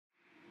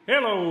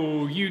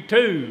Hello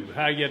YouTube,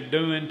 how you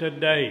doing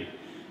today?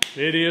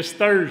 It is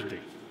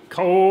Thursday,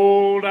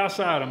 cold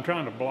outside. I'm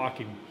trying to block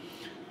him.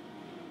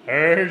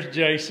 There's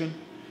Jason.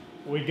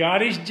 We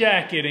got his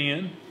jacket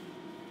in.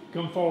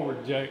 Come forward,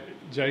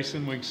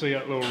 Jason, we can see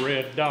that little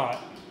red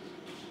dot.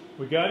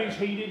 We got his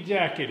heated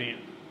jacket in.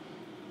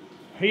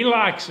 He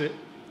likes it,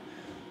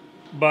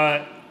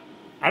 but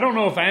I don't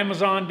know if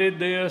Amazon did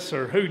this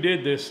or who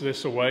did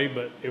this away,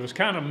 but it was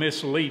kind of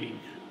misleading.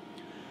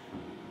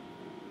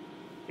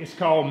 It's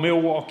called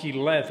Milwaukee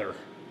leather.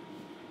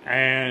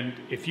 And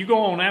if you go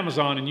on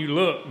Amazon and you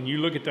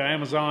look at the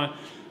Amazon,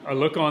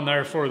 look on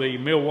there for the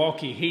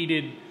Milwaukee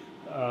heated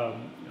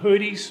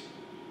hoodies,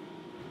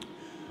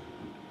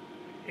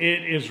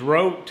 it is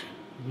wrote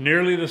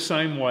nearly the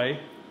same way.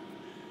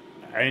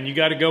 And you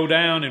got to go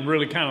down and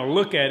really kind of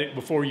look at it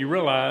before you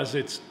realize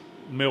it's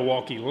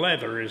Milwaukee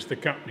leather is the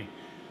company.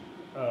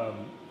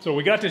 So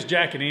we got this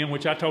jacket in,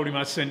 which I told him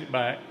I'd send it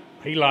back.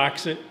 He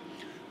likes it.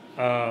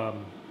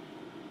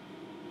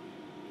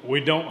 We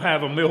don't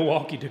have a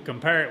Milwaukee to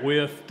compare it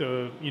with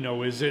to,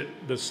 is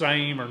it the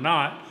same or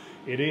not?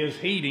 It is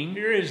heating.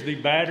 Here is the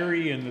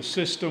battery and the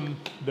system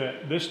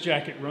that this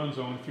jacket runs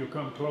on. If you'll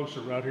come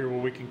closer right here where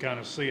we can kind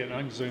of see it,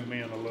 I can zoom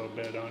in a little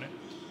bit on it.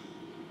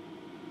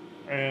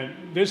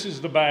 And this is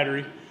the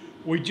battery.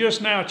 We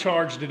just now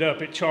charged it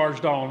up. It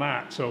charged all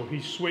night, so he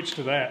switched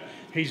to that.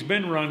 He's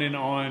been running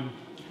on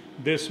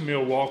this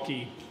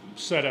Milwaukee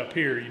setup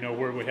here,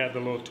 where we have the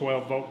little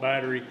 12-volt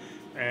battery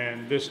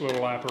and this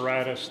little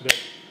apparatus that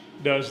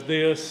does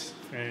this,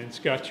 and it's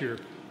got your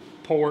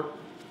port,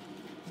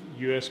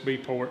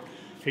 USB port.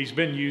 He's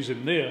been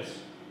using this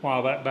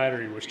while that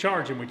battery was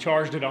charging. We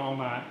charged it all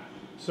night,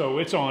 so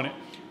it's on it.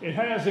 It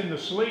has in the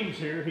sleeves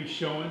here, he's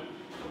showing,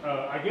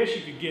 I guess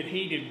you could get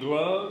heated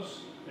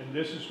gloves, and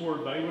this is where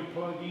they would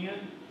plug in.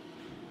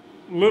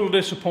 A little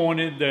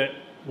disappointed that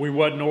we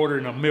wasn't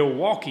ordering a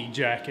Milwaukee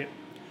jacket,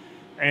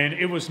 and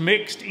it was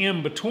mixed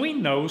in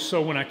between those,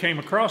 so when I came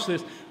across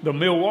this, the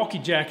Milwaukee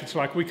jackets,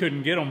 like we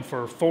couldn't get them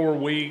for 4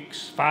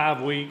 weeks,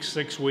 5 weeks,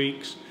 6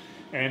 weeks,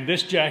 and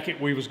this jacket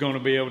we was going to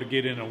be able to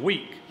get in a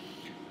week.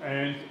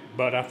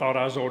 But I thought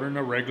I was ordering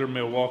a regular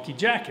Milwaukee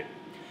jacket.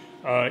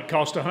 It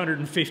cost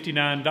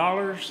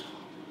 $159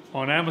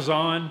 on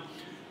Amazon,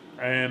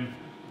 and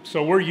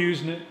so we're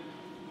using it.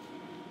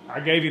 I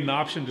gave him the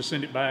option to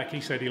send it back.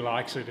 He said he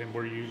likes it, and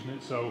we're using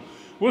it. So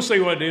we'll see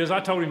what it is. I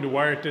told him to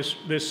wear it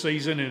this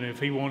season, and if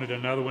he wanted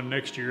another one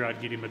next year,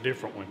 I'd get him a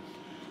different one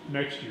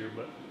next year.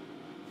 But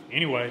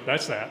anyway,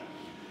 that's that.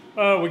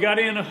 We got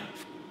in a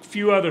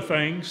few other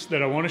things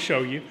that I want to show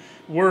you.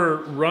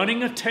 We're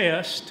running a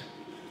test.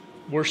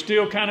 We're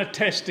still kind of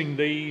testing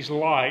these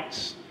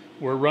lights.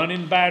 We're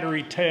running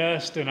battery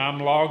test, and I'm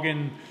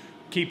logging,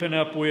 keeping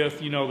up with,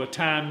 the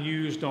time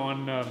used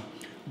on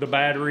the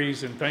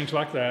batteries and things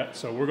like that.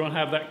 So we're going to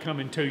have that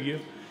coming to you.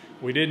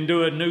 We didn't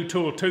do a new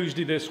tool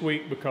Tuesday this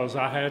week because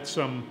I had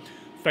some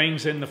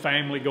things in the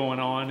family going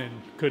on and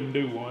couldn't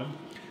do one.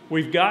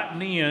 We've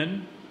gotten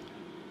in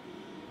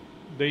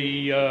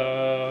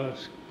the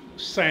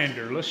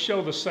sander. Let's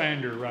show the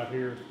sander right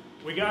here.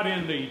 We got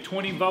in the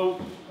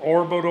 20-volt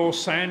orbital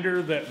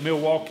sander that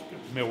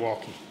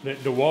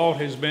that DeWalt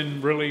has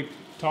been really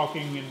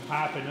talking and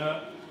hyping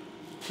up.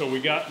 So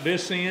we got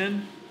this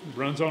in. It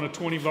runs on a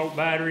 20-volt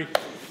battery.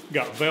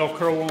 Got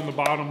Velcro on the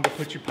bottom to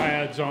put your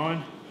pads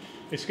on.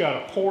 It's got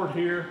a port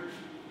here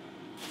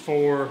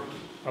for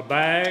a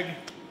bag,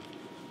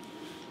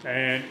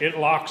 and it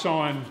locks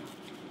on.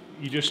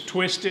 You just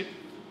twist it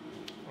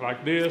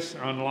like this,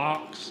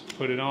 unlocks,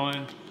 put it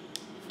on,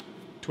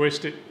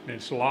 twist it, and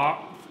it's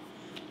locked.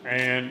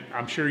 And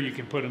I'm sure you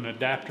can put an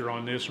adapter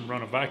on this and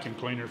run a vacuum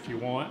cleaner if you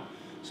want.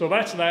 So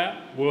that's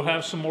that. We'll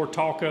have some more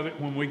talk of it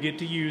when we get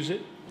to use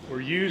it. We're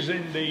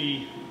using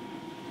the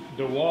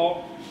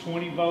DeWalt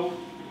 20-volt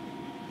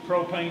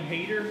propane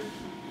heater.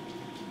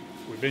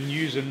 We've been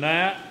using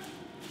that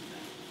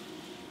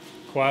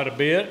quite a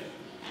bit.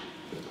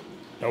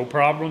 No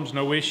problems,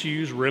 no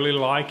issues, really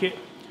like it.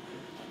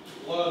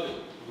 Love it.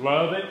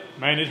 Love it.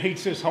 Man, it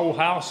heats this whole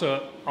house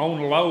up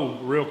on low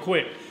real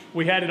quick.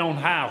 We had it on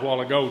high a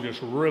while ago,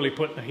 just really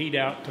putting the heat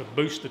out to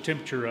boost the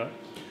temperature up.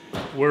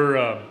 We're,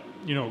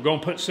 going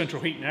to put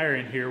central heat and air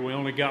in here. We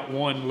only got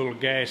one little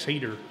gas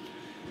heater,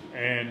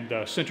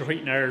 and central heat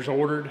and air is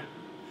ordered.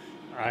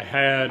 I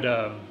had,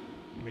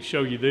 let me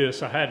show you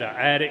this. I had an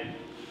attic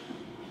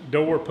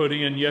door put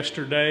in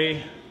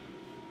yesterday.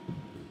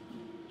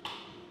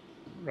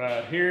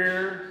 Right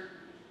here,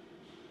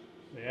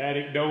 the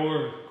attic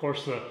door. Of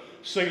course, the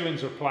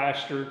ceilings are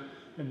plastered,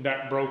 and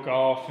that broke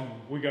off, and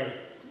we got to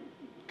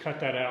cut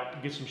that out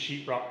and get some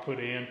sheetrock put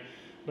in.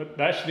 But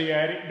that's the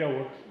attic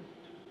door.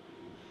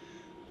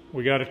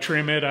 We got to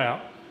trim it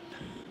out.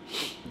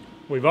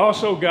 We've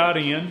also got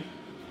in,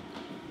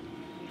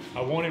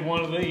 I wanted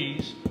one of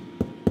these,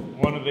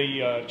 one of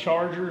the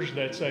chargers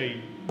that's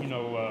a,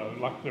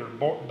 like their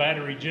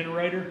battery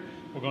generator.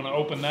 We're going to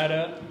open that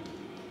up.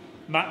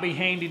 Might be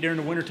handy during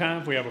the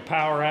wintertime if we have a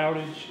power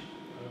outage.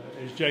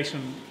 As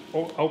Jason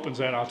opens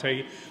that, I'll tell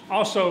you.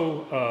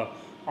 Also,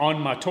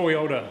 on my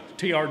Toyota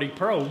TRD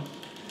Pro,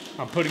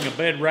 I'm putting a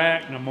bed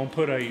rack and I'm gonna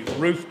put a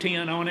roof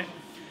tent on it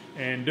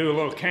and do a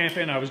little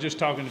camping. I was just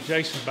talking to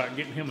Jason about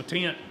getting him a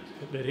tent,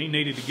 that he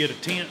needed to get a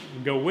tent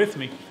and go with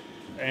me.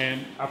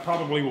 And I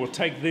probably will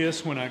take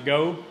this when I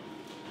go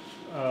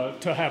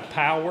to have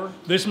power.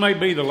 This may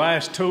be the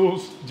last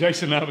tools.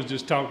 Jason and I was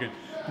just talking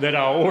that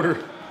I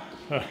order.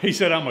 He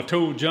said I'm a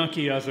tool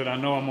junkie. I said I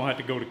know I'm gonna have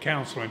to go to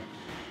counseling,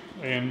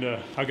 and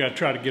I gotta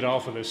try to get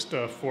off of this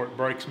stuff before it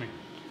breaks me.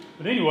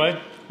 But anyway,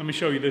 let me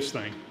show you this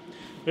thing.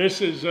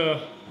 This is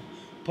a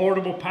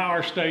portable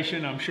power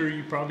station. I'm sure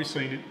you've probably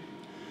seen it.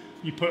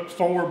 You put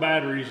 4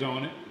 batteries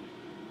on it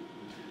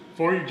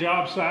for your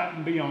job site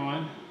and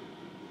beyond.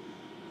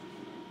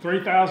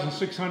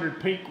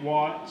 3,600 peak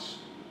watts,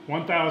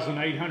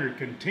 1,800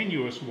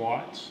 continuous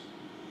watts.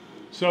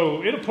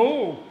 So it'll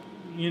pull,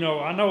 you know,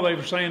 I know they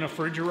were saying a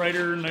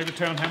refrigerator and they were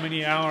telling how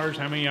many hours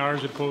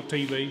it pulled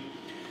TV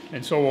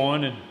and so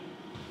on. And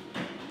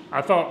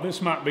I thought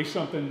this might be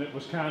something that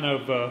was kind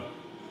of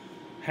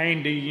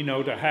handy, you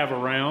know, to have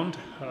around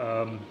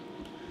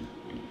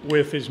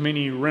with as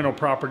many rental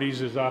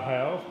properties as I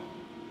have.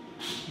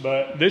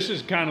 But this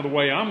is kind of the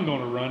way I'm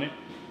going to run it,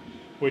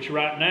 which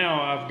right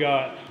now I've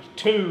got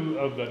 2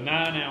 of the 9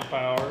 amp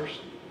hours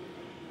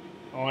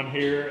on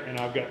here, and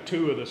I've got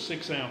 2 of the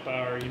 6 amp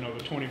hour, you know,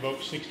 the 20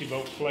 volt, 60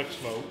 volt flex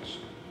volts.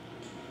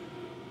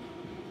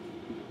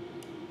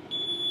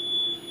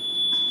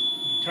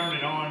 You turn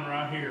it on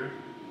right here.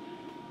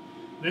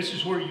 This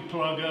is where you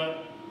plug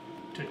up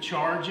to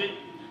charge it,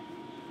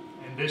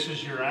 and this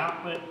is your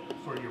outlet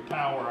for your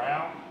power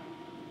out.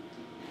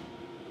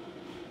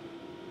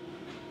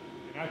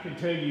 And I can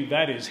tell you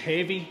that is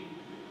heavy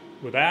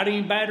without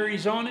any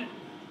batteries on it.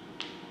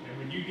 And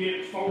when you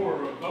get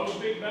 4 of those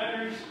big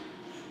batteries,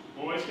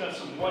 boy, it's got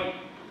some weight.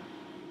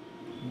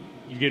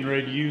 You getting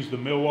ready to use the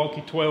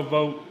Milwaukee 12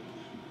 volt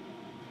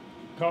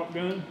caulk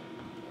gun?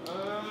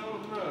 I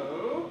don't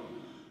know.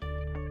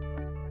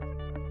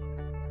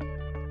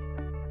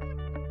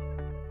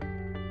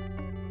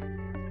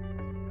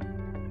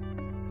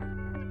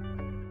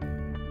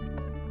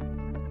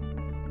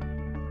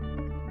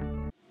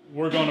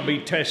 We're going to be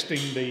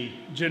testing the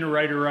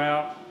generator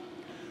out.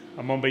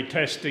 I'm going to be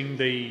testing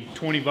the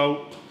 20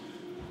 volt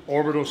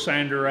orbital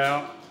sander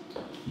out,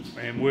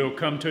 and we'll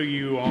come to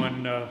you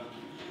on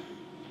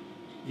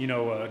you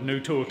know, New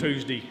Tool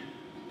Tuesday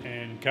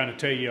and kind of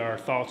tell you our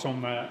thoughts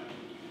on that.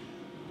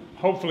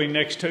 Hopefully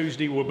next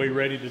Tuesday we'll be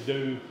ready to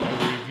do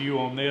a review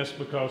on this,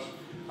 because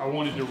I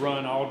wanted to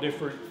run all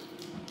different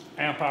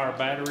amp hour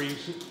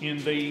batteries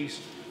in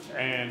these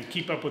and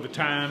keep up with the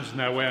times, and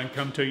that way I can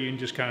come to you and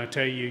just kind of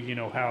tell you, you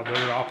know, how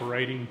they're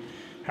operating,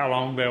 how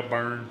long they'll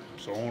burn,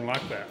 so on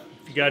like that.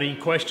 If you got any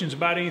questions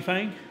about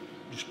anything,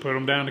 just put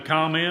them down in the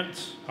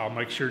comments. I'll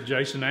make sure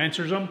Jason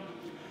answers them.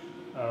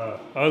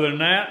 Other than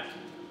that,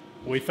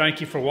 we thank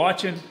you for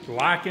watching,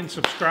 liking,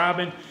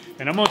 subscribing,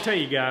 and I'm gonna tell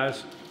you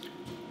guys,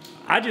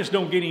 I just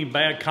don't get any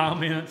bad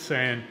comments,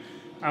 and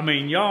I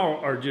mean,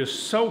 y'all are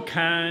just so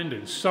kind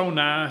and so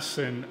nice,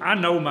 and I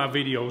know my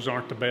videos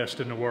aren't the best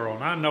in the world.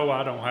 And I know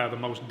I don't have the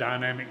most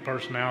dynamic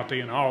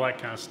personality and all that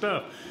kind of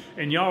stuff.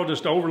 And y'all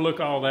just overlook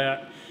all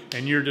that,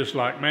 and you're just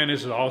like, man, this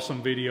is an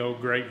awesome video,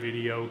 great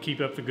video,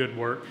 keep up the good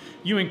work.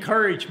 You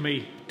encourage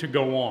me to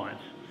go on.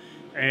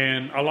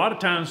 And a lot of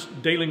times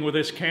dealing with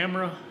this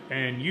camera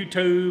and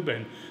YouTube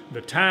and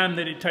the time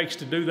that it takes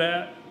to do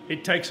that,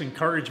 it takes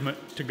encouragement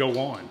to go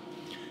on.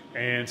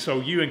 And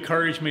so you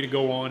encouraged me to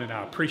go on, and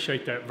I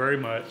appreciate that very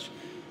much.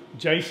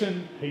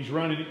 Jason, he's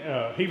running,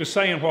 he was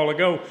saying a while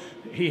ago,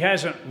 he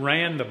hasn't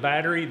ran the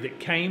battery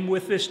that came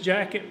with this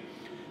jacket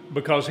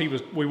because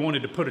we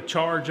wanted to put a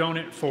charge on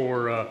it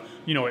for,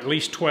 you know, at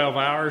least 12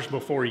 hours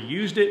before he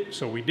used it.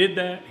 So we did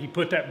that. He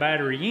put that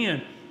battery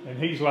in, and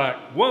he's like,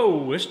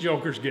 whoa, this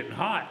joker's getting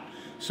hot.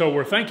 So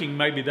we're thinking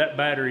maybe that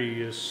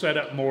battery is set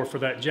up more for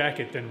that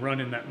jacket than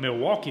running that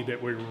Milwaukee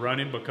that we were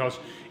running, because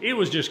it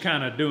was just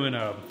kind of doing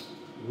a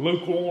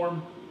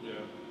lukewarm. Yeah.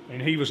 And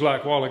he was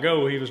like, a while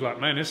ago, he was like,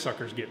 man, this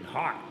sucker's getting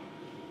hot.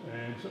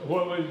 And so,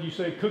 what did you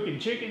say, cooking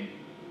chicken?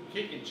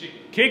 Kicking chicken.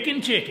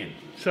 Kicking chicken.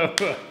 So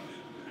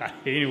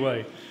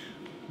anyway,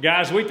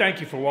 guys, we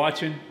thank you for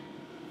watching.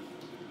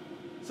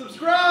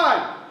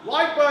 Subscribe,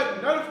 like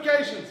button,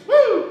 notifications.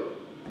 Woo!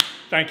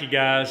 Thank you,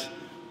 guys.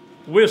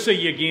 We'll see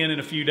you again in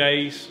a few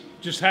days.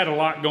 Just had a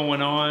lot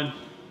going on.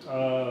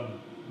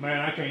 Man,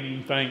 I can't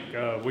even think.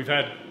 We've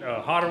had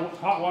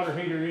hot water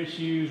heater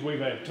issues. We've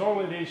had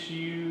toilet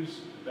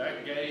issues.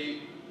 Back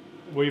gate.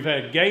 We've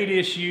had gate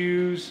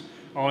issues.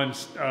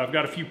 I've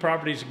got a few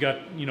properties that got,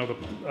 you know,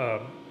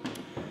 the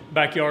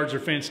backyards are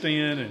fenced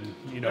in, and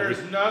you know.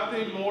 There's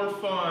nothing more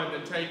fun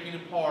than taking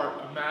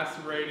apart a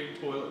macerating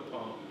toilet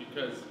pump,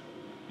 because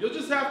you'll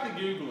just have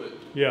to Google it.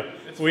 Yeah,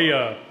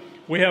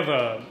 we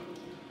have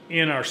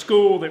in our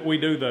school that we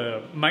do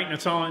the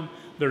maintenance on.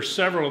 There's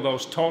several of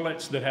those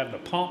toilets that have the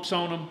pumps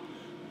on them,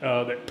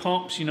 that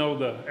pumps, you know,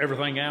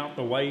 everything out,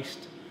 the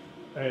waste.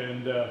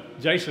 And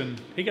Jason,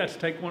 he got to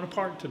take one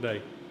apart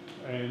today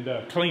and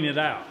clean it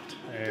out.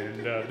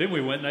 And then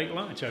we went and ate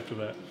lunch after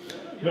that.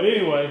 But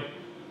anyway,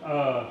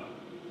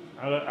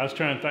 I was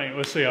trying to think.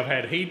 Let's see. I've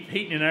had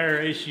heating and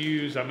air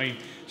issues. I mean,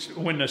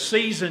 when the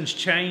seasons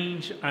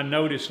change, I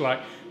notice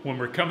like when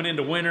we're coming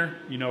into winter,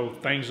 you know,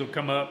 things will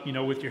come up, you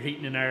know, with your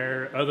heating and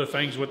air, other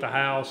things with the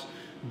house.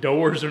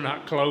 Doors are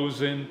not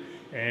closing,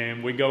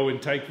 and we go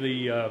and take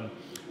the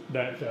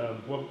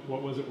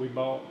what was it we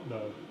bought?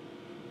 The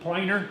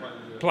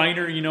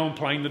planer, you know, and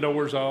plane the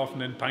doors off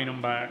and then paint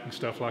them back and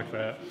stuff like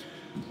that.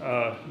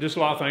 Just a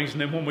lot of things.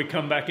 And then when we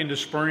come back into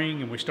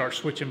spring and we start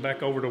switching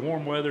back over to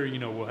warm weather, you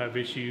know, we'll have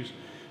issues.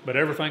 But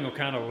everything will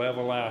kind of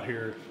level out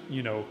here,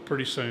 you know,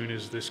 pretty soon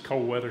as this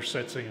cold weather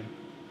sets in.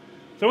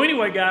 So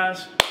anyway,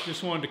 guys,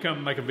 just wanted to come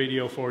and make a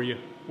video for you.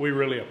 We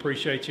really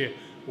appreciate you.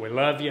 We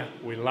love you.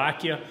 We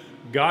like you.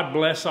 God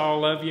bless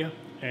all of you.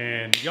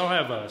 And y'all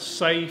have a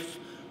safe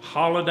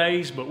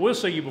holidays, but we'll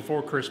see you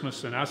before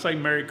Christmas. And I say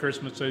Merry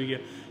Christmas to you.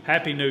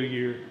 Happy New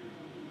Year.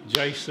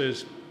 Jay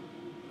says,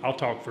 I'll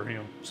talk for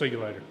him. See you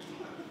later.